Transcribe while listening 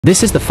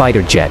This is the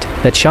fighter jet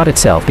that shot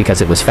itself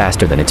because it was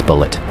faster than its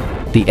bullet.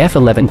 The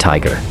F-11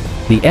 Tiger.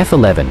 The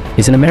F-11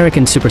 is an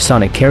American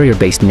supersonic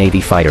carrier-based Navy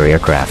fighter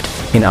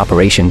aircraft, in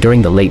operation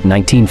during the late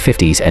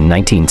 1950s and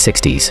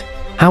 1960s.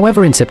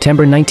 However, in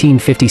September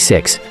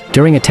 1956,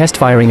 during a test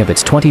firing of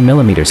its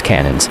 20mm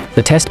cannons,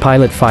 the test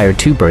pilot fired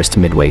two bursts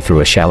midway through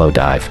a shallow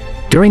dive.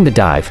 During the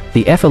dive,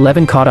 the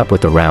F-11 caught up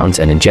with the rounds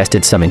and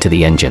ingested some into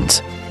the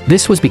engines.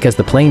 This was because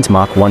the plane's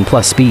Mach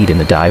 1+ speed in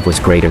the dive was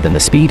greater than the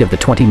speed of the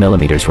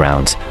 20mm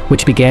rounds,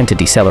 which began to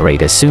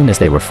decelerate as soon as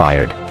they were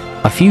fired.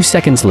 A few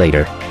seconds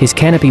later, his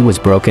canopy was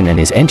broken and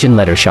his engine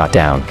letter shot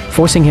down,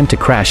 forcing him to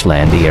crash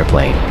land the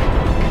airplane.